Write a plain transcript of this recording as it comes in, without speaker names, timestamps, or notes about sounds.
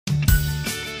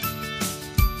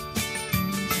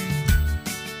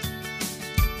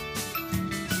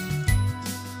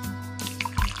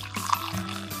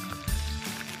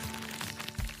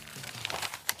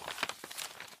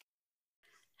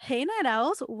Hey, Night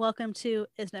Owls. Welcome to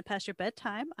Isn't It Past Your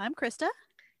Bedtime? I'm Krista.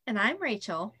 And I'm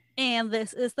Rachel. And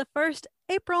this is the first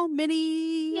April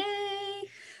mini. Yay!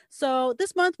 So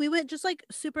this month we went just like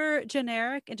super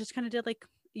generic and just kind of did like,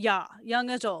 yeah, young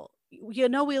adult. You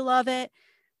know, we love it.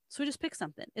 So we just picked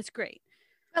something. It's great.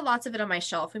 Got lots of it on my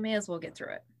shelf. We may as well get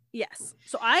through it. Yes.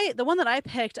 So the one that I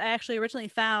picked, I actually originally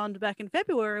found back in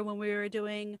February when we were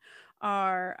doing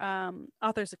our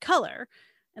authors of color.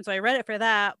 And so I read it for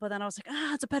that, but then I was like,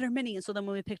 it's a better mini. And so then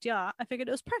when we picked I figured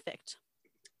it was perfect.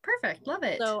 Perfect. Love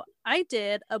it. So I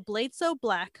did A Blade So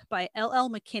Black by L.L.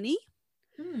 McKinney.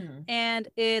 And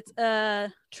it's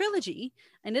a trilogy.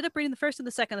 I ended up reading the first and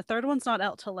the second. The third one's not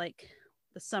out till like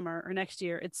the summer or next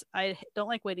year. I don't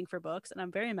like waiting for books, and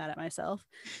I'm very mad at myself,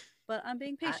 but I'm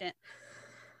being patient.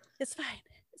 It's fine.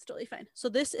 It's totally fine. So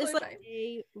this is like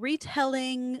a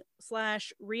retelling /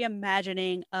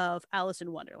 reimagining of Alice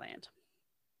in Wonderland.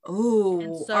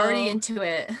 Oh, so, already into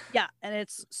it. Yeah, and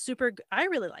it's super. I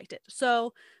really liked it.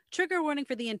 So, trigger warning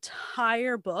for the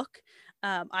entire book.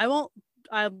 I will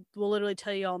literally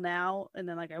tell you all now, and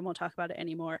then like I won't talk about it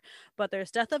anymore. But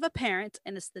there's death of a parent,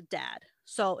 and it's the dad.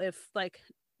 So if like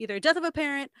either death of a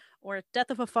parent or death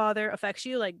of a father affects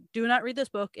you, like do not read this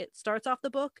book. It starts off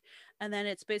the book, and then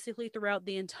it's basically throughout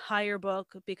the entire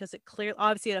book because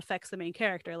obviously it affects the main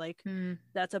character. Like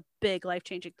that's a big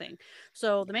life-changing thing.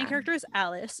 So the main character is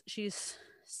Alice. She's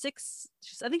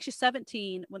I think she's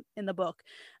 17 in the book.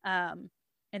 And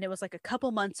it was like a couple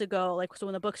months ago, like so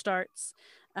when the book starts,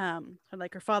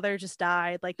 like her father just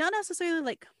died, like not necessarily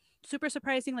like super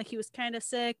surprising, like he was kind of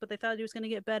sick, but they thought he was going to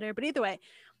get better. But either way,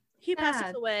 he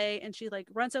passes away, and she like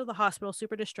runs out of the hospital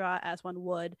super distraught, as one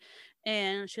would,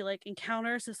 and she like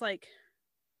encounters this like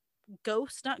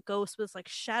not ghost, but it's like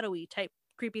shadowy type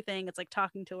creepy thing. It's like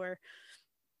talking to her,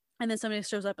 and then somebody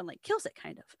shows up and like kills it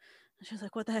kind of, and she's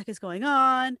like, what the heck is going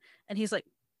on? And he's like,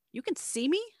 you can see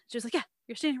me? She's like, yeah,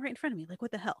 you're standing right in front of me, like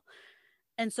what the hell?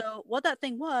 And so what that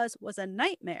thing was a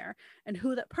nightmare, and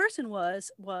who that person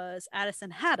was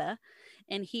Addison Hatta,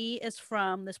 and he is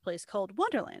from this place called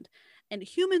Wonderland, and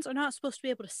humans are not supposed to be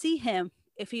able to see him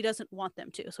if he doesn't want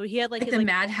them to. So he had like the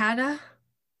Mad Hatta.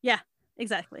 Yeah,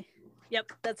 exactly.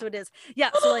 Yep, that's what it is.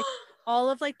 Yeah, so like all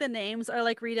of like the names are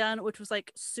like redone, which was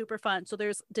like super fun. So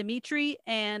there's Dimitri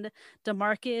and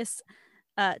Demarcus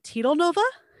Titelnova,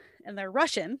 and they're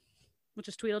Russian, which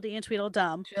is Tweedledee and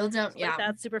Tweedledum. Tweedledum, yeah. Like,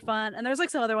 that's super fun. And there's like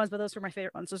some other ones, but those were my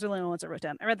favorite ones. Those are the only ones I wrote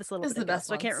down. I read this a little bit ago,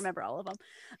 so I can't remember all of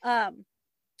them.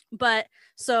 But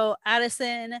so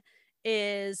Addison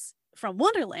is from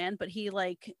Wonderland, but he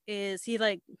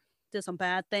did some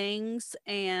bad things,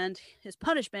 and his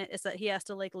punishment is that he has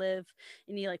to like live,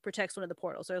 and he like protects one of the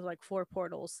portals. There's like 4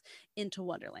 portals into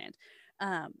Wonderland.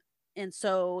 And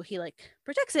so he like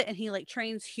protects it, and he like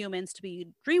trains humans to be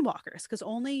dreamwalkers, because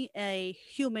only a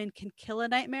human can kill a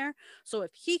nightmare. So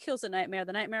if he kills a nightmare,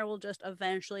 the nightmare will just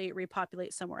eventually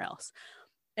repopulate somewhere else.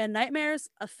 And nightmares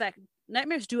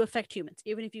do affect humans,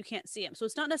 even if you can't see them. So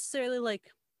it's not necessarily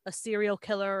like a serial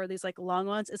killer or these like long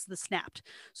ones. It's the snapped.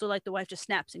 So like the wife just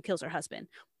snaps and kills her husband.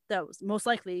 That was most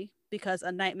likely because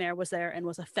a nightmare was there and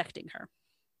was affecting her.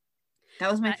 That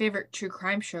was my favorite true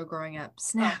crime show growing up.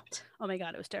 Snapped. Oh my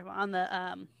god, it was terrible. On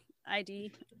the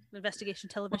ID investigation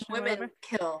television. When women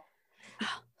kill.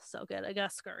 So good. I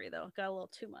got scurry though. Got a little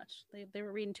too much. They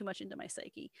were reading too much into my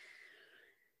psyche.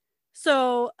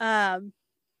 So I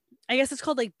guess it's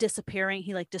called like disappearing.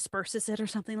 He like disperses it or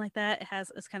something like that.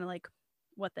 It's kind of like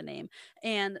what the name.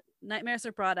 And nightmares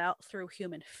are brought out through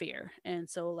human fear. And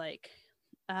so like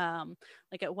at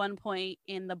one point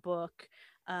in the book,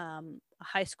 a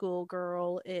high school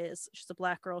girl she's a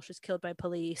black girl, she's killed by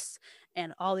police,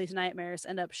 and all these nightmares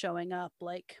end up showing up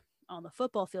like on the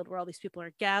football field where all these people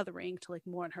are gathering to like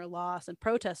mourn her loss and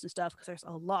protest and stuff, because there's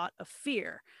a lot of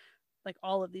fear. Like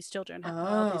all of these children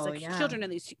children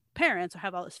and these parents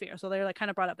have all this fear, so they're like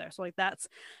kind of brought up there. So like that's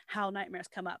how nightmares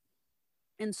come up.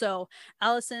 And so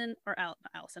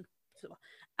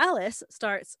Alice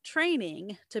starts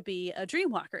training to be a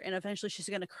dreamwalker, and eventually she's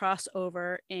going to cross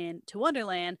over into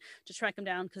Wonderland to track them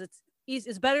down, because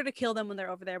it's better to kill them when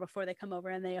they're over there before they come over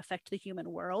and they affect the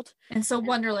human world. And so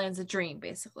Wonderland's a dream,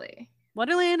 basically.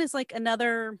 Wonderland is like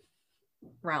another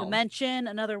dimension,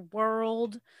 another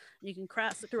world. You can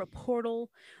cross it through a portal,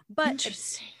 but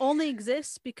it only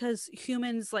exists because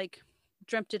humans like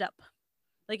dreamt it up.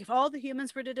 Like if all the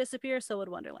humans were to disappear, so would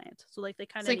Wonderland. So like they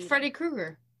kind of like Freddy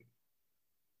Krueger.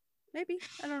 Maybe.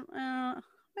 I don't know.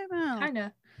 Kind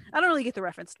of. I don't really get the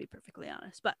reference, to be perfectly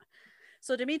honest. But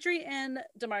so Dimitri and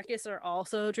Demarcus are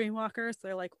also dreamwalkers.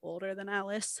 They're like older than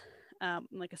Alice.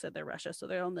 Like I said, they're Russia, so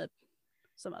they're on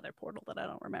some other portal that I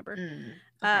don't remember.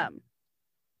 Okay.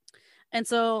 And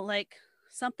so like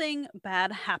something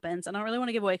bad happens. I don't really want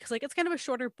to give away because like it's kind of a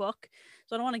shorter book,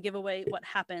 so I don't want to give away what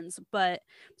happens, but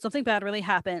something bad really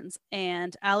happens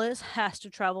and Alice has to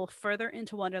travel further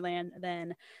into Wonderland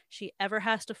than she ever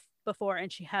has to before, and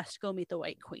she has to go meet the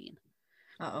White Queen.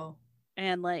 Uh-oh.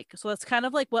 And like so that's kind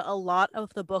of like what a lot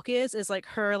of the book is like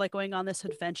her like going on this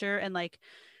adventure, and like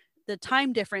the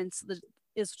time difference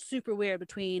is super weird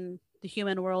between the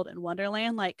human world and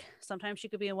Wonderland. Like sometimes she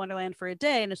could be in Wonderland for a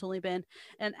day and it's only been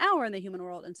an hour in the human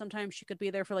world, and sometimes she could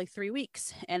be there for like 3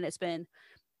 weeks and it's been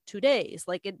 2 days.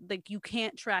 Like it, like you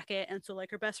can't track it. And so like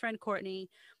her best friend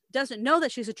Courtney doesn't know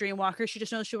that she's a dream walker. She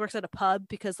just knows she works at a pub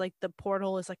because like the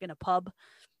portal is like in a pub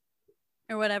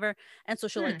or whatever. And so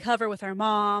she'll like cover with her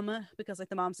mom because like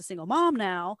the mom's a single mom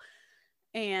now.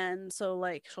 And so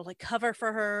like she'll like cover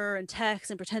for her and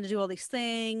text and pretend to do all these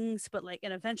things, but like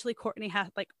and eventually Courtney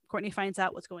finds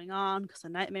out what's going on because the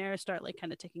nightmares start like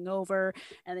kind of taking over,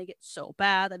 and they get so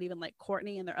bad that even like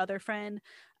Courtney and their other friend,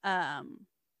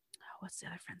 what's the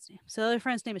other friend's name? So the other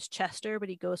friend's name is Chester, but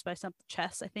he goes by something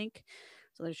Chess, I think.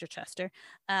 So there's your Chester.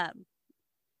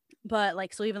 But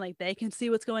like so even like they can see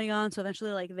what's going on, so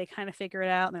eventually like they kind of figure it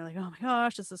out and they're like, oh my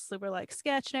gosh, this is super like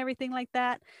sketch and everything like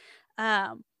that.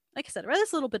 Like I said, I read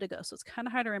this a little bit ago, so it's kind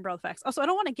of hard to remember all the facts. Also, I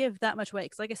don't want to give that much away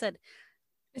because, like I said,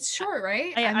 it's short,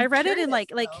 right? I read it in like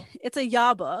it's a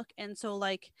YA book, and so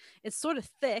like it's sort of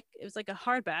thick. It was like a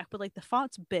hardback, but like the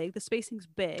font's big, the spacing's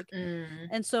big,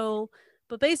 and so.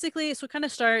 But basically, so it kind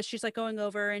of starts. She's like going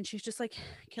over, and she's just like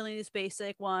killing these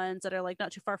basic ones that are like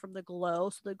not too far from the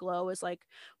glow. So the glow is like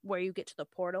where you get to the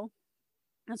portal.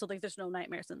 And so like there's no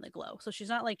nightmares in the glow, so she's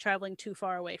not like traveling too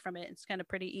far away from it. It's kind of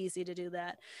pretty easy to do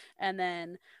that. And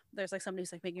then there's like somebody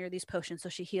who's like making her these potions so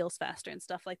she heals faster and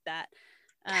stuff like that.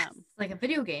 Like a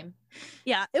video game.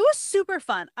 Yeah, it was super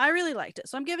fun. I really liked it,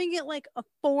 so I'm giving it like a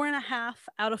 4.5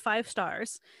 out of 5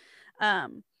 stars.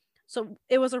 So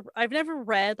it was I've never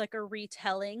read like a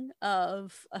retelling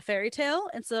of a fairy tale,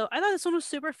 and so I thought this one was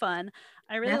super fun.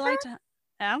 I really liked.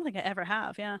 I don't think I ever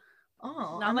have. Yeah.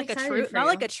 Oh, not I'm like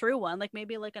excited a true one, like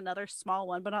maybe like another small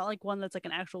one, but not like one that's like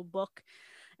an actual book.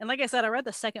 And like I said, I read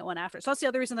the second one after, so that's the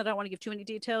other reason that I don't want to give too many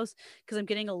details, because I'm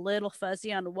getting a little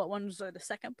fuzzy on what ones are the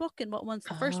second book and what one's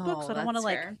the first book, so I don't want to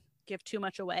like give too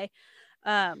much away.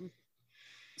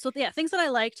 So yeah, things that I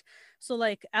liked. So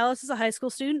like Alice is a high school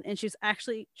student, and she's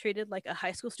actually treated like a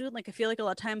high school student. Like I feel like a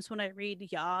lot of times when I read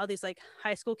YA, these like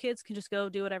high school kids can just go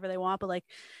do whatever they want, but like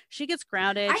she gets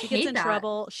grounded, she gets in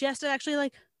trouble, she has to actually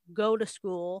like go to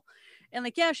school. And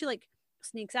like yeah, she like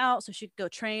sneaks out so she could go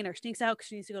train, or sneaks out because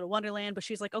she needs to go to Wonderland, but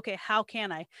she's like, okay, how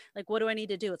can I, like, what do I need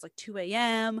to do? It's like 2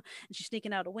 a.m and she's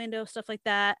sneaking out a window, stuff like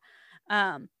that.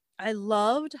 I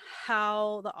loved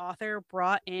how the author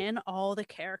brought in all the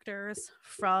characters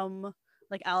from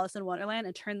like Alice in Wonderland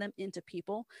and turned them into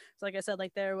people. So like I said,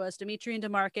 like there was Dimitri and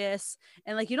Demarcus,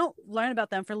 and like you don't learn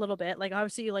about them for a little bit. Like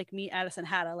obviously you like meet Addison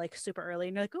Hatta like super early,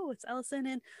 and you're like, oh, it's Allison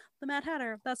and the Mad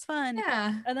Hatter. That's fun.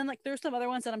 Yeah. And then like there's some other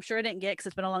ones that I'm sure I didn't get because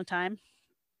it's been a long time.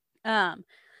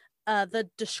 The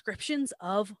descriptions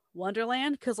of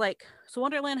Wonderland, because like so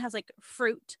Wonderland has like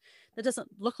fruit that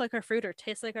doesn't look like our fruit or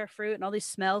taste like our fruit, and all these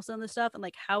smells and this stuff, and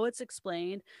like how it's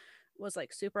explained was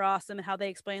like super awesome, and how they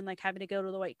explained like having to go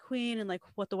to the White Queen and like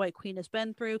what the White Queen has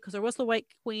been through, because there was the White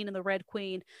Queen and the Red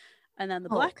Queen, and then the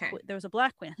there was a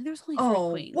Black Queen. I think there was only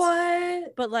 3 queens.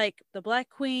 What? But like the Black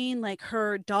Queen, like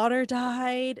her daughter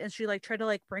died, and she like tried to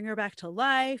like bring her back to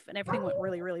life, and everything went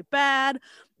really, really bad.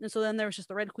 And so then there was just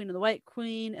the Red Queen and the White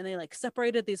Queen, and they like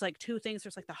separated these like two things.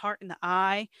 There's like the heart and the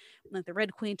eye. And, like the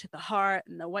Red Queen took the heart,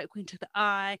 and the White Queen took the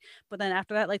eye. But then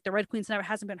after that, like the Red Queen's never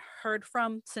hasn't been heard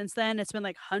from since then. It's been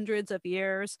like hundreds of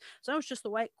years. So it was just the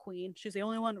White Queen. She's the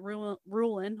only one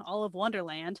ruling all of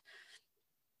Wonderland,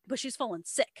 but she's fallen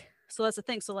sick. So that's the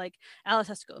thing. So like Alice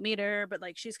has to go meet her, but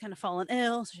like she's kind of fallen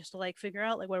ill, so she has to like figure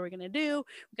out like what are we gonna do.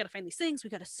 We gotta find these things. We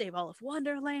gotta save all of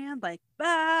Wonderland. Like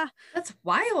that's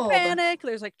wild. Panic.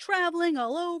 There's like traveling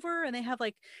all over, and they have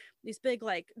like these big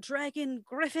like dragon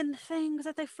griffin things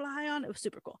that they fly on. It was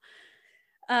super cool.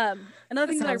 Another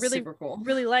thing that I really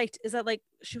really liked is that like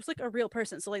she was like a real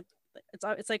person. So like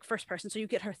it's like first person, so you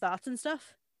get her thoughts and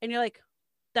stuff, and you're like,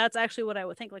 that's actually what I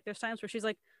would think. Like there's times where she's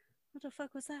like, what the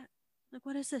fuck was that? Like,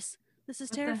 what is this? This is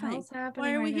terrifying.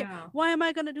 Why are we here? Why am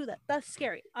I going to do that? That's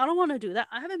scary. I don't want to do that.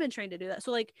 I haven't been trained to do that.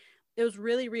 So like, it was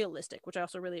really realistic, which I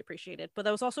also really appreciated. But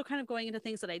that was also kind of going into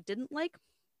things that I didn't like.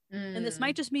 And this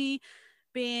might just me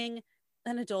being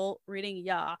an adult reading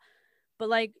YA. But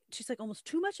like, she's like almost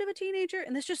too much of a teenager.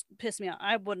 And this just pissed me off.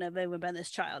 I wouldn't have even been this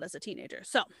child as a teenager.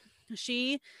 So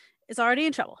she is already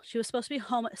in trouble. She was supposed to be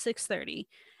home at 6:30.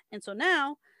 And so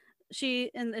now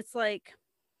and it's like,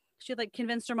 she like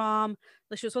convinced her mom,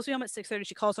 like she was supposed to be home at 6:30.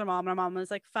 She calls her mom, and her mom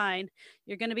was like, fine,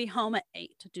 you're going to be home at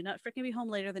 8. Do not freaking be home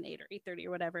later than 8 or 8:30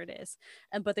 or whatever it is.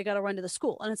 But they got to run to the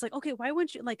school. And it's like, okay, why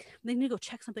wouldn't you, like, they need to go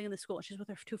check something in the school. And she's with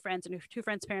her 2 friends, and her 2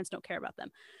 friends' parents don't care about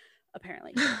them,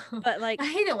 apparently. But like, I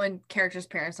hate it when characters'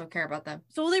 parents don't care about them.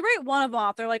 so they write one of them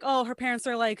off. They're like, oh, her parents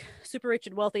are like super rich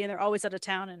and wealthy, and they're always out of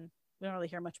town, and we don't really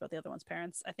hear much about the other one's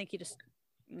parents. I think he just,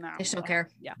 no, They just don't care.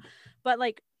 Yeah. But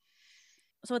like,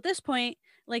 so at this point,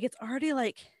 like, it's already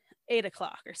like 8:00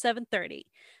 or 7:30,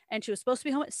 and she was supposed to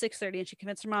be home at 6:30, and she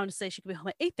convinced her mom to say she could be home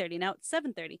at 8:30. Now it's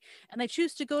 7:30, and they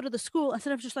choose to go to the school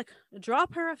instead of just like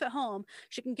drop her off at home.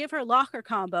 She can give her locker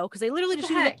combo, because they literally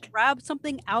just need to grab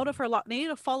something out of her locker. They need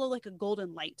to follow like a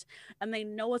golden light, and they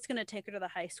know it's going to take her to the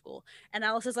high school. And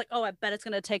Alice is like, oh, I bet it's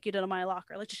going to take you to my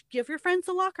locker. Like, just give your friends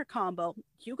the locker combo.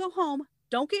 You go home.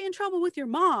 Don't get in trouble with your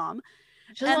mom.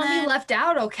 She doesn't want to be left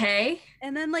out, okay?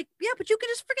 And then, like, yeah, but you can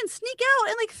just freaking sneak out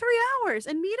in like 3 hours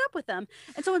and meet up with them.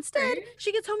 And so instead,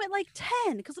 she gets home at like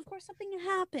 10, because of course something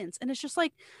happens. And it's just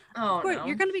like, oh, of course, no.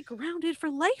 You're going to be grounded for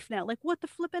life now. Like, what the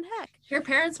flipping heck? Your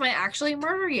parents might actually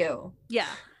murder you. Yeah.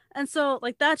 And so,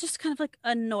 like, that just kind of like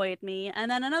annoyed me. And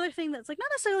then another thing that's like not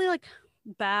necessarily like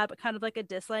bad, but kind of like a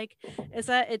dislike, is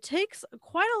that it takes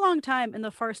quite a long time in the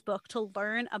first book to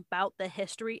learn about the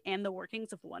history and the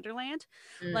workings of Wonderland.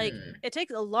 Like, it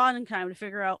takes a long time to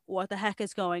figure out what the heck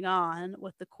is going on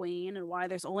with the queen, and why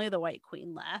there's only the white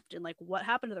queen left, and like what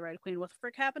happened to the red queen, what the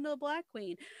frick happened to the black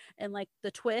queen, and like the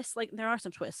twists. Like, there are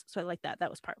some twists, so I like that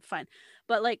was part fine.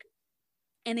 But like,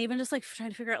 and even just like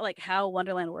trying to figure out like how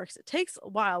Wonderland works, it takes a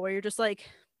while, where you're just like,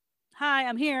 hi,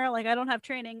 I'm here, like I don't have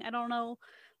training, I don't know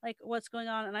like what's going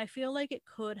on. And I feel like it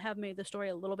could have made the story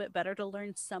a little bit better to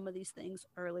learn some of these things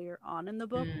earlier on in the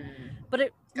book. But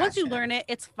it once you learn it,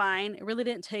 it's fine. It really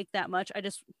didn't take that much.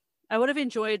 I would have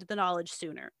enjoyed the knowledge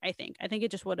sooner. I think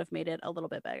it just would have made it a little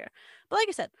bit better. But like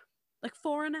I said, like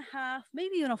 4.5,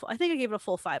 maybe even I think I gave it a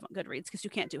full 5 on Goodreads, because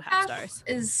you can't do half stars.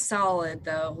 Is solid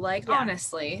though, like,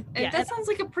 honestly. Yeah. That sounds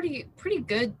like a pretty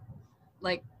good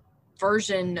like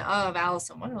version of Alice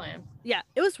in Wonderland. Yeah,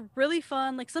 it was really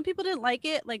fun. Like, some people didn't like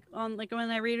it, like on like when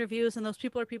I read reviews, and those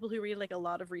people are people who read like a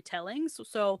lot of retellings.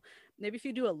 So maybe if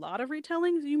you do a lot of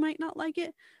retellings, you might not like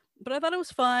it. But I thought it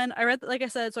was fun. I read, like I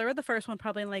said, so I read the first one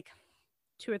probably in like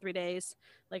 2 or 3 days,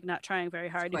 like not trying very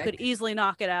hard. You could easily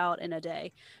knock it out in a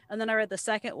day. And then I read the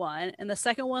second one, and the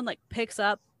second one like picks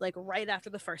up like right after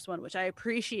the first one, which I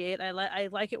appreciate. I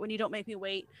like it when you don't make me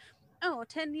wait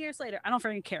 10 years later. I don't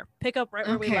freaking care. Pick up right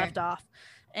where we left off.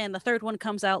 And the third one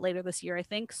comes out later this year, I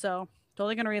think. So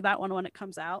totally gonna read that one when it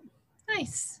comes out.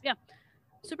 Nice. Yeah.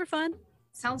 Super fun.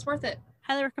 Sounds worth it.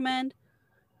 Highly recommend.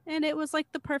 And it was like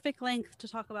the perfect length to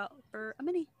talk about for a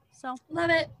mini. So love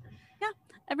it. Yeah.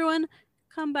 Everyone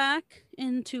come back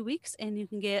in 2 weeks and you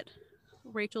can get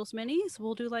Rachel's minis.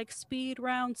 We'll do like speed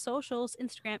round socials.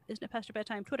 Instagram, Isn't It Past Your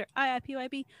Bedtime? Twitter,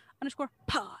 IIPYB_pod.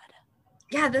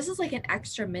 Yeah, this is like an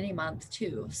extra mini month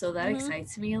too, so that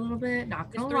excites me a little bit.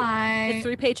 Not gonna lie, it's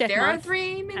 3 paycheck there month. Are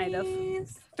 3 minis. Kind of.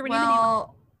 3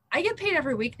 well, I get paid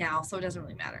every week now, so it doesn't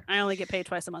really matter. I only get paid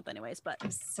twice a month anyways, but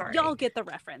I'm sorry. Y'all get the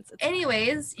reference.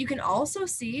 Anyways, you can also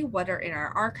see what are in our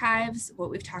archives, what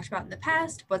we've talked about in the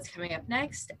past, what's coming up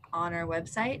next on our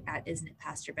website at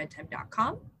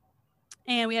isn'titpastourbedtime.com.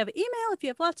 And we have an email if you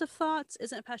have lots of thoughts,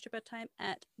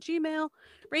 isn'titpastourbedtime@gmail.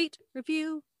 Rate,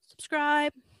 review,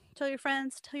 subscribe, tell your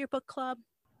friends, tell your book club,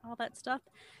 all that stuff.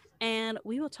 And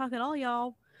we will talk it all,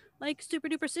 y'all, like super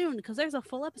duper soon, because there's a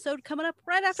full episode coming up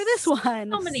right after this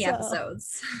one. So many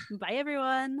episodes. Bye,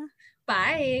 everyone.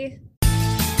 Bye.